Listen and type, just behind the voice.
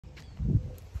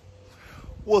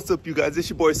What's up, you guys? It's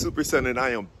your boy Super Sun, and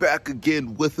I am back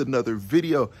again with another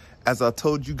video. As I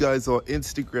told you guys on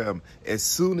Instagram, as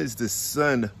soon as the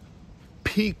sun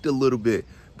peaked a little bit,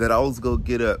 that I was gonna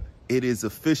get up. It is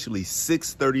officially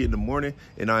 6:30 in the morning,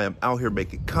 and I am out here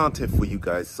making content for you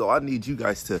guys. So I need you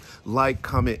guys to like,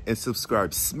 comment, and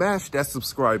subscribe. Smash that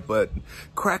subscribe button.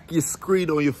 Crack your screen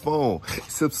on your phone.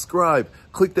 Subscribe.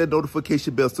 Click that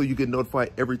notification bell so you get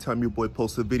notified every time your boy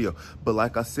posts a video. But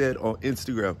like I said on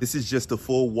Instagram, this is just a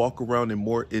full walk around and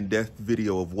more in-depth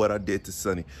video of what I did to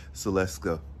Sunny. So let's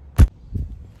go.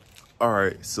 All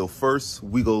right, so first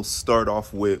we go start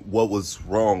off with what was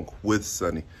wrong with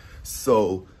Sunny.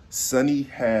 So Sunny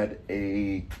had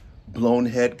a blown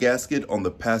head gasket on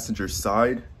the passenger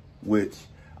side, which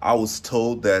I was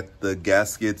told that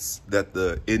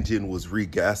the engine was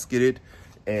regasketed.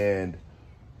 And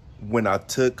when I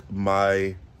took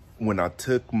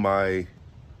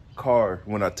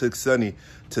Sunny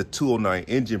to 209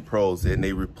 Engine Pros and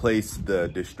they replaced the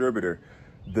distributor,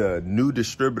 the new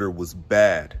distributor was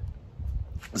bad.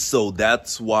 So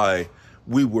that's why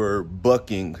we were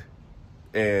bucking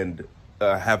and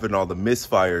having all the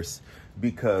misfires,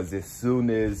 because as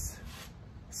soon as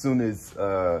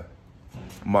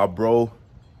my bro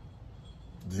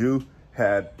Jew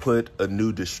had put a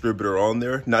new distributor on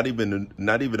there, not even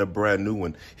a brand new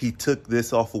one, he took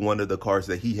this off of one of the cars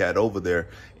that he had over there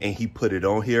and he put it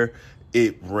on here.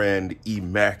 It ran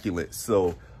immaculate.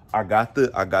 So I got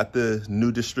the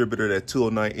new distributor that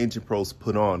 209 Engine Pros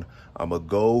put on. I'm gonna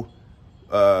go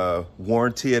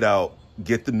warranty it out,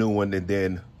 get the new one, and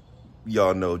then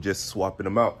y'all know, just swapping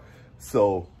them out.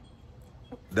 So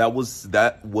that was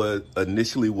what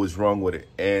initially was wrong with it.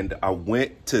 And I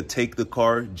went to take the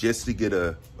car just to get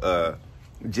the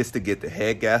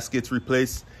head gaskets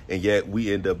replaced, and yet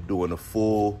we end up doing a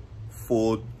full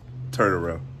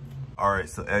turnaround. All right,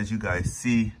 so as you guys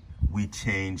see, we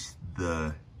changed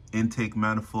the intake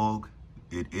manifold.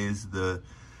 It is the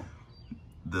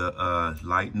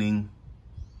lightning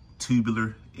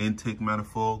tubular intake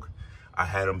manifold. I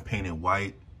had them painted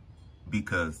white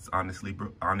because honestly,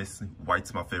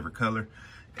 white's my favorite color.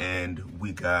 And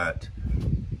we got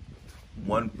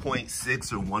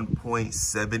 1.6 or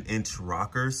 1.7 inch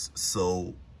rockers.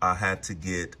 So I had to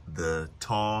get the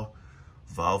tall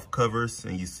valve covers,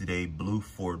 and you see they blue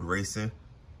Ford Racing,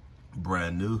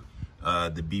 brand new.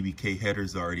 The BBK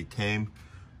headers already came.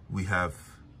 We have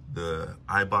the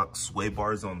iBox sway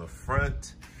bars on the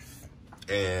front,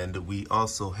 and we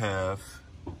also have,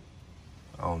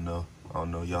 I don't know,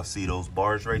 y'all see those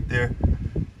bars right there?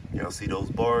 Y'all see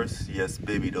those bars? Yes,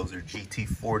 baby, those are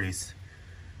GT40s.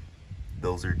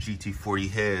 Those are GT40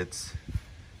 heads,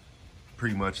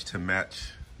 pretty much to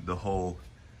match the whole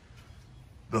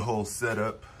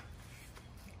setup.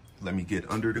 Let me get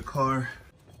under the car.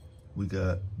 We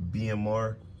got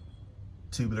BMR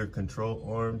tubular control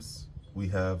arms. We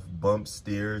have bump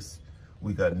steers.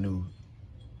 We got new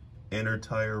inner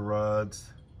tire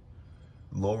rods.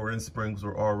 Lower end springs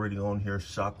were already on here.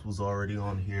 Shocks was already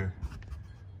on here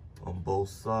on both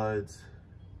sides.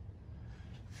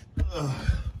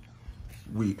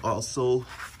 We also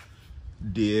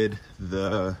did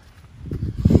the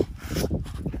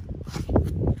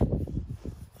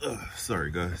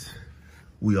sorry guys.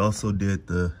 We also did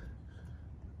the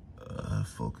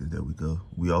focus, there we go.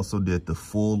 We also did the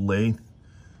full length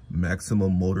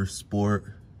Maximum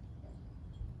Motorsport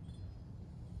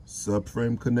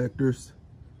subframe connectors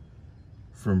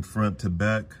from front to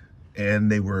back,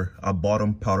 and I bought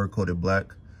them powder coated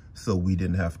black, so we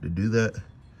didn't have to do that.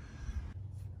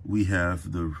 We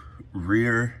have the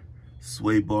rear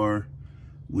sway bar.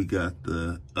 We got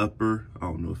the upper, I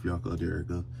don't know if y'all go, there it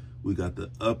go. We got the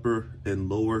upper and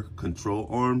lower control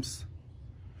arms.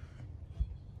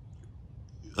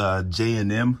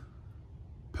 J&M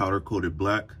powder coated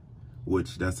black,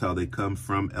 which that's how they come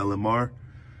from LMR.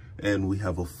 And we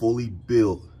have a fully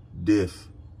built diff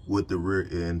with the rear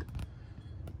end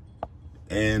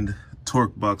and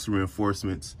torque box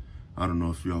reinforcements. I don't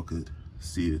know if y'all could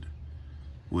see it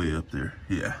way up there.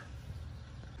 Yeah.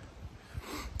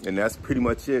 And that's pretty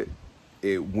much it.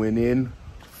 It went in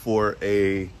for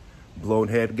a blown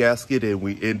head gasket, and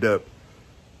we end up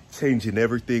changing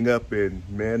everything up. And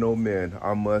man, oh man,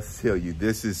 I must tell you,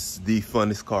 this is the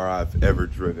funnest car I've ever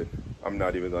driven. I'm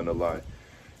not even gonna lie.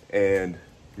 And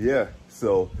yeah,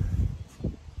 so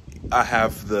I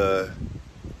have the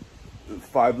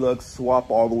 5-lug swap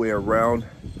all the way around.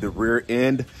 The rear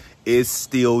end is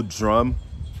steel drum.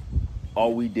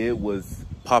 All we did was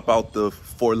pop out the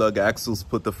 4-lug axles,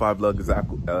 put the 5-lug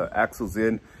axles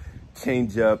in,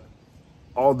 change up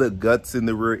all the guts in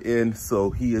the rear end.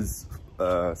 So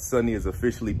Sunny is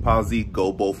officially posi,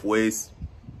 go both ways.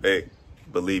 Hey,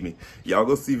 believe me, y'all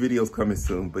gonna see videos coming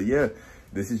soon. But yeah,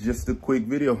 this is just a quick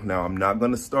video. Now, I'm not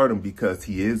gonna start him because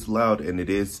he is loud and it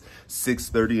is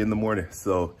 6:30 in the morning.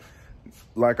 So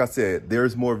like I said,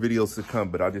 there's more videos to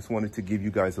come, but I just wanted to give you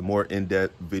guys a more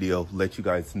in-depth video, let you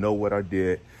guys know what I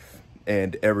did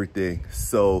and everything.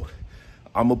 So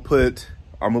I'm gonna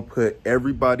put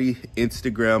everybody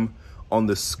Instagram on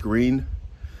the screen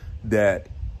that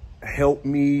helped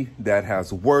me, that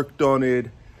has worked on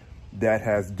it, that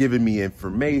has given me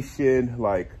information.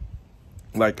 Like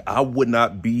I would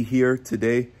not be here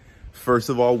today, first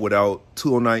of all, without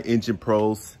 209 Engine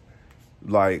Pros.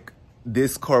 Like,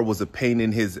 this car was a pain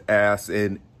in his ass,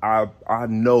 and I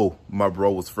know my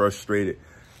bro was frustrated.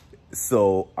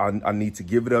 So I need to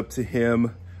give it up to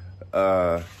him.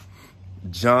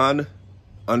 John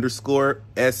 _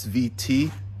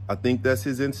 SVT. I think that's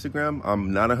his Instagram.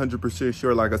 I'm not 100%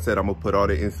 sure. Like I said, I'm gonna put all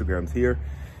the Instagrams here.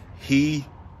 He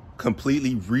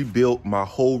completely rebuilt my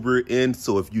whole rear end.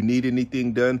 So if you need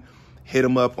anything done, hit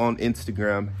him up on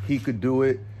Instagram. He could do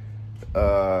it.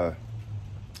 I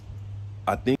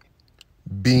think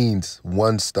Beans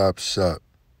One Stop Shop.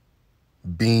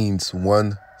 Beans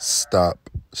One Stop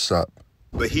Shop.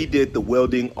 But he did the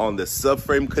welding on the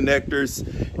subframe connectors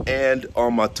and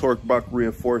on my torque box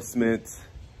reinforcements.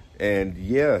 And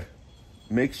yeah,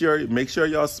 make sure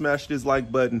y'all smash this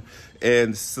like button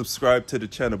and subscribe to the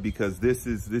channel, because this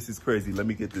is crazy. Let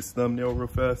me get this thumbnail real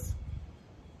fast.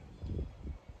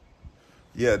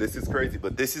 Yeah, this is crazy,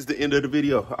 but this is the end of the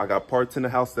video. I got parts in the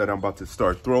house that I'm about to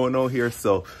start throwing on here.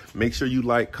 So make sure you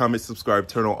like, comment, subscribe,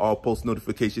 turn on all post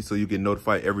notifications so you get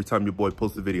notified every time your boy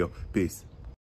posts a video. Peace.